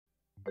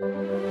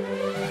Biblically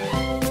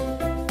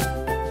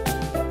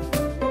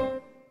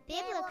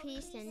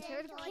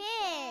Centered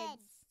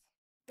Kids.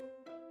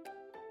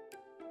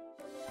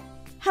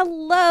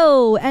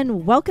 Hello,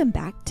 and welcome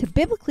back to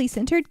Biblically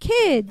Centered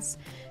Kids.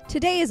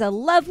 Today is a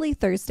lovely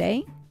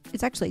Thursday.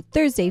 It's actually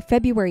Thursday,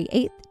 February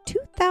 8th,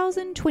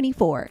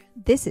 2024.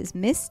 This is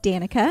Miss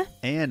Danika.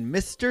 And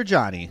Mr.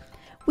 Johnny.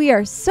 We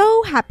are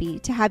so happy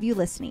to have you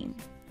listening.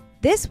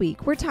 This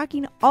week, we're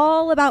talking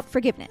all about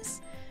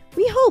forgiveness.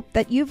 We hope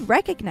that you've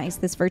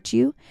recognized this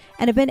virtue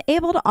and have been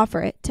able to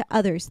offer it to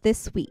others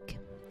this week.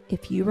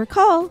 If you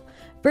recall,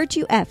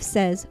 Virtue F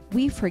says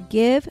we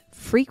forgive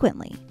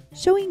frequently,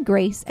 showing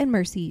grace and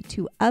mercy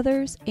to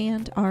others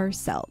and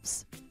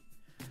ourselves.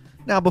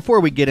 Now,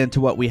 before we get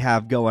into what we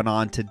have going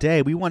on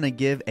today, we want to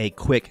give a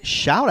quick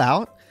shout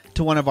out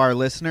to one of our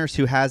listeners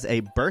who has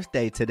a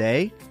birthday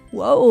today.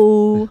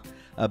 Whoa!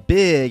 A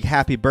big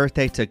happy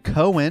birthday to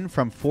Cohen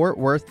from Fort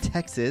Worth,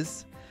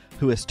 Texas,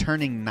 who is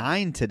turning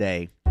 9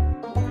 today.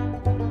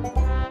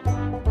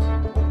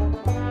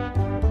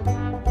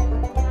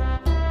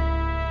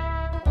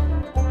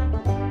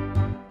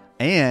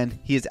 And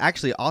he is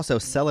actually also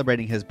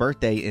celebrating his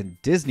birthday in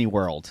Disney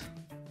World.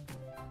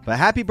 But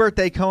happy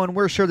birthday, Cohen.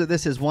 We're sure that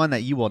this is one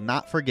that you will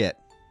not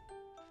forget.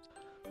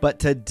 But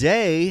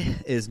today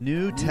is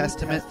New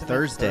Testament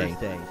Thursday.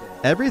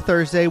 Every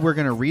Thursday, we're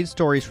going to read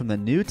stories from the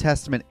New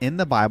Testament in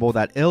the Bible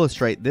that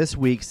illustrate this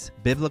week's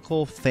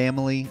biblical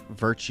family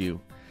virtue.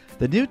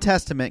 The New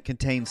Testament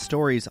contains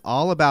stories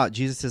all about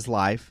Jesus'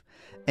 life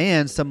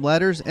and some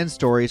letters and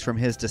stories from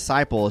his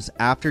disciples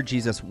after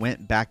Jesus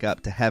went back up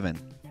to heaven.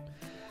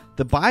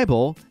 The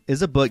Bible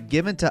is a book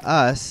given to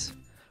us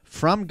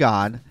from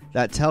God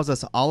that tells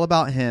us all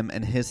about him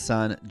and his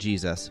son,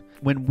 Jesus.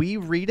 When we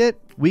read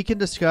it, we can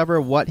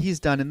discover what he's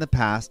done in the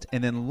past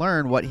and then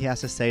learn what he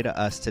has to say to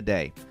us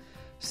today.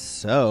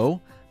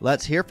 So,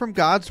 let's hear from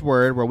God's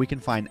word where we can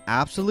find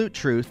absolute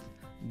truth,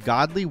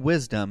 godly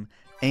wisdom,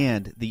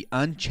 and the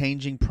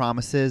unchanging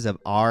promises of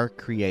our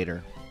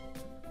Creator.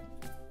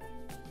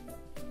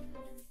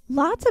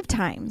 Lots of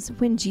times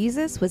when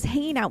Jesus was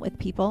hanging out with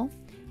people,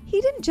 he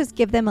didn't just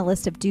give them a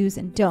list of do's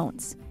and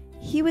don'ts.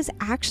 He was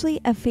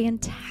actually a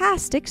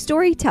fantastic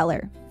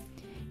storyteller.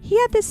 He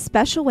had this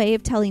special way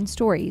of telling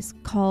stories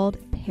called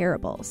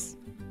parables.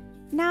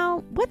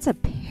 Now, what's a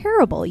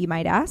parable, you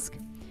might ask?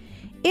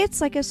 It's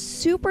like a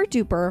super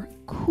duper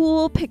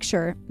cool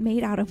picture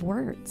made out of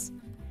words.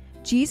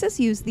 Jesus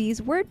used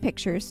these word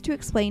pictures to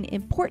explain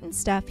important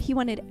stuff he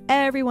wanted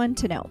everyone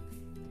to know.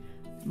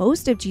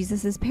 Most of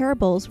Jesus's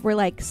parables were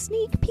like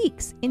sneak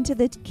peeks into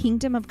the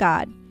kingdom of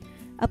God,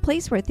 a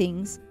place where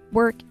things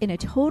work in a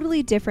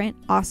totally different,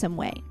 awesome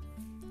way.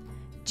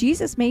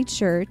 Jesus made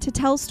sure to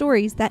tell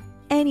stories that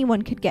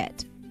anyone could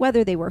get,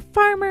 whether they were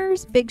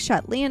farmers, big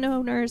shot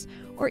landowners,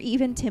 or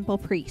even temple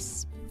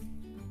priests.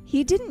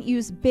 He didn't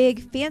use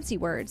big, fancy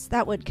words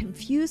that would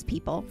confuse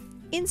people.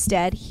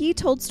 Instead, he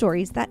told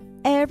stories that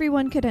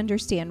everyone could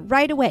understand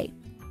right away,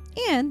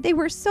 and they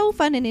were so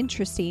fun and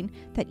interesting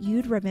that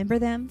you'd remember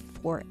them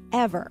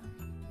forever.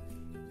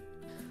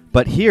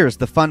 But here's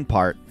the fun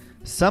part.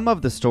 Some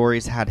of the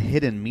stories had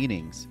hidden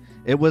meanings.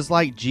 It was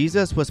like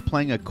Jesus was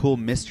playing a cool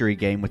mystery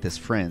game with his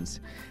friends.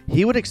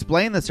 He would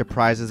explain the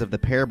surprises of the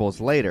parables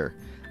later,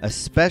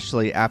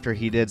 especially after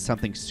he did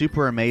something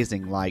super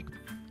amazing like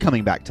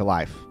coming back to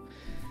life.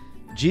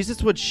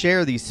 Jesus would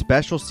share these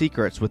special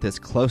secrets with his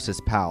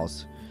closest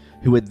pals,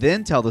 who would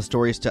then tell the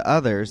stories to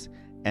others,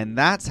 and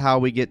that's how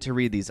we get to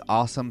read these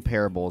awesome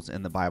parables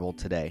in the Bible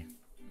today.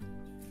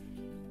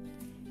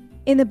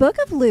 In the book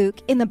of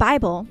Luke in the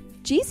Bible,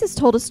 Jesus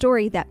told a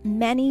story that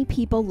many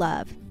people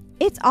love.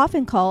 It's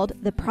often called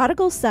the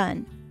Prodigal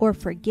Son or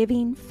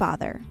Forgiving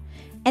Father.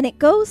 And it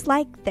goes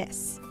like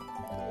this.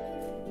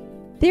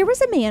 There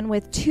was a man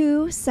with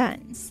 2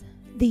 sons.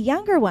 The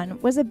younger one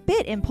was a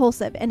bit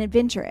impulsive and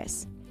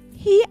adventurous.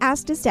 He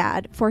asked his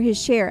dad for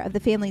his share of the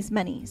family's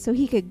money so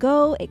he could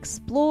go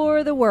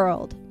explore the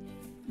world.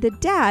 The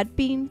dad,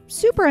 being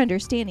super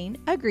understanding,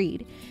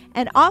 agreed,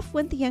 and off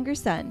went the younger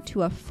son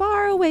to a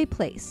faraway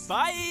place.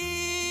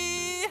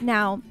 Bye!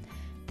 Now,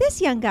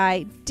 this young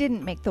guy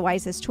didn't make the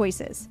wisest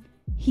choices.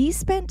 He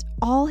spent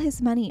all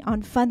his money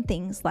on fun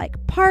things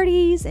like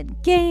parties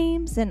and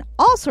games and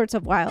all sorts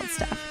of wild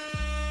stuff.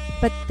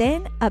 But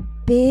then a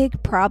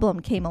big problem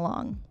came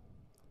along.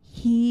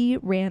 He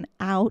ran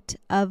out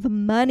of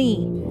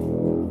money.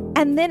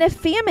 And then a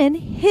famine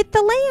hit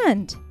the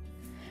land.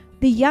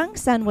 The young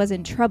son was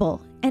in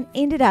trouble and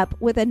ended up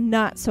with a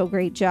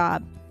not-so-great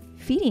job,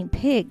 feeding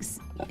pigs,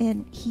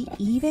 and he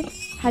even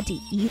had to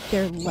eat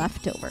their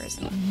leftovers.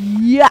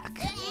 Yuck!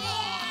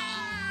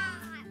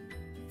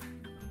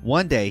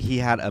 One day, he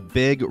had a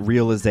big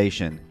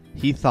realization.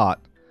 He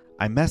thought,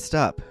 I messed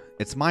up.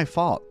 It's my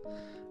fault.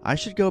 I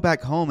should go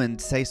back home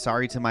and say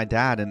sorry to my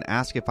dad and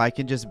ask if I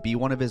can just be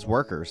one of his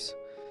workers.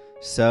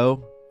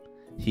 So,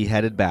 he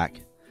headed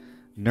back,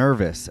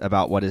 nervous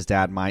about what his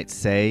dad might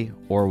say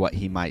or what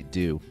he might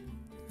do.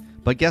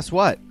 But guess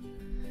what?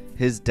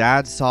 His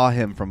dad saw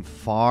him from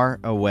far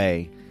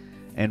away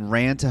and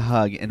ran to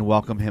hug and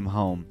welcome him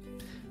home.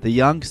 The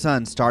young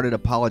son started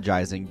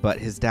apologizing, but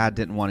his dad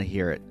didn't want to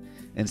hear it.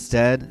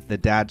 Instead, the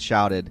dad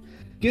shouted,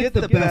 "Get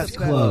the best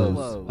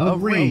clothes, a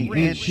ring,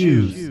 and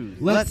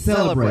shoes. Let's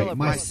celebrate.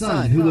 My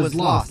son who was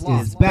lost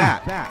is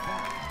back."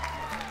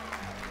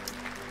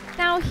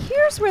 Now,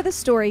 here's where the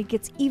story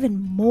gets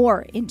even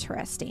more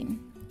interesting.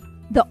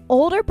 The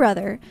older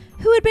brother,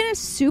 who had been a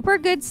super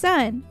good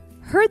son,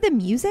 heard the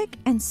music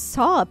and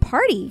saw a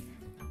party.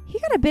 He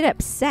got a bit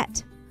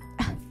upset.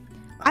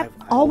 I've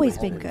always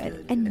been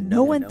good, and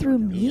no one threw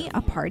me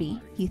a party,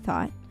 he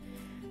thought.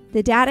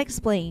 The dad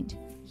explained,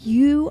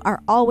 "You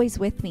are always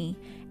with me,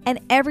 and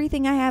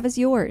everything I have is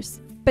yours.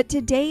 But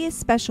today is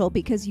special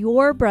because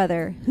your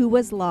brother who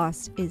was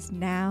lost is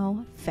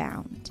now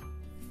found."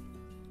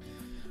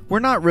 We're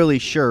not really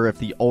sure if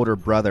the older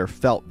brother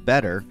felt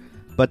better,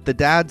 but the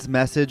dad's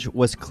message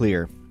was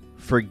clear.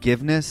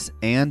 Forgiveness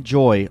and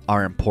joy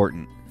are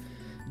important.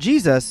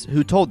 Jesus,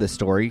 who told this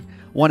story,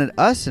 wanted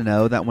us to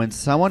know that when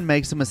someone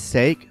makes a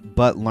mistake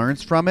but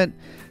learns from it,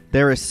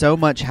 there is so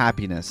much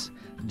happiness,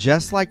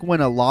 just like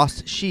when a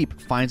lost sheep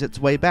finds its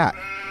way back.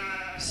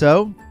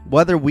 So,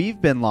 whether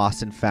we've been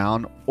lost and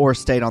found or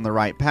stayed on the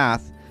right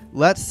path,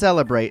 let's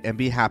celebrate and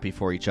be happy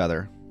for each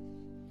other.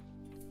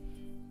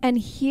 And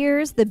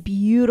here's the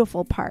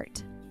beautiful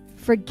part.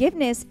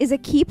 Forgiveness is a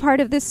key part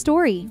of this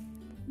story.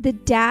 The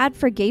dad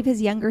forgave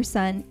his younger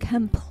son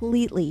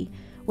completely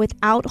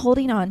without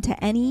holding on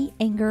to any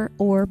anger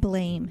or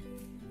blame.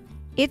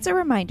 It's a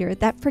reminder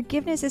that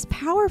forgiveness is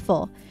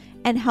powerful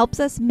and helps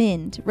us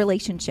mend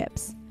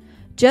relationships.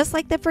 Just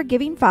like the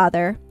forgiving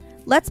Father,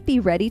 let's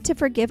be ready to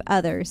forgive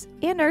others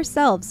and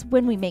ourselves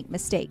when we make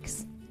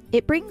mistakes.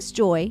 It brings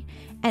joy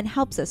and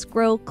helps us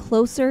grow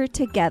closer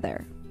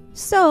together.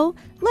 So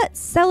let's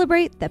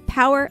celebrate the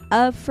power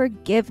of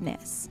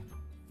forgiveness.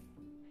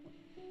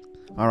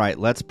 All right,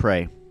 let's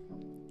pray.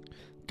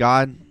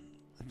 God,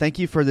 thank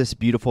you for this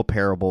beautiful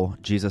parable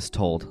Jesus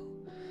told.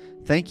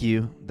 Thank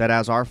you that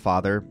as our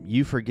Father,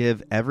 you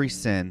forgive every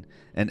sin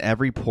and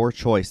every poor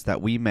choice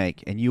that we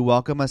make, and you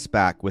welcome us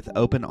back with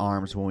open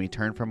arms when we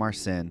turn from our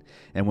sin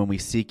and when we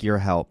seek your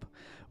help.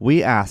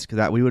 We ask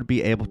that we would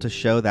be able to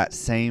show that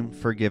same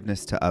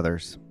forgiveness to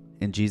others.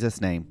 In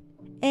Jesus' name,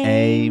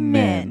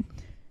 amen.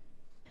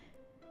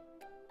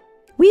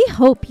 We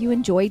hope you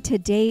enjoyed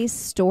today's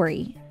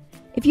story.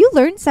 If you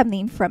learned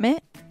something from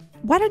it,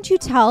 why don't you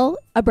tell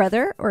a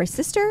brother or a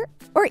sister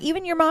or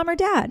even your mom or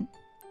dad?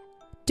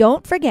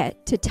 Don't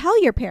forget to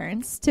tell your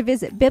parents to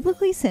visit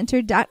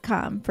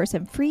biblicallycentered.com for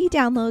some free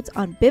downloads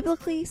on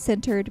biblically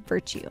centered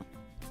virtue.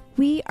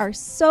 We are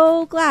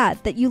so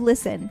glad that you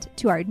listened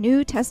to our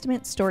New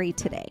Testament story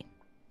today.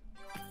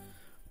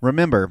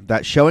 Remember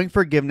that showing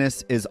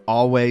forgiveness is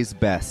always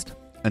best.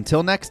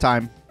 Until next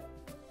time.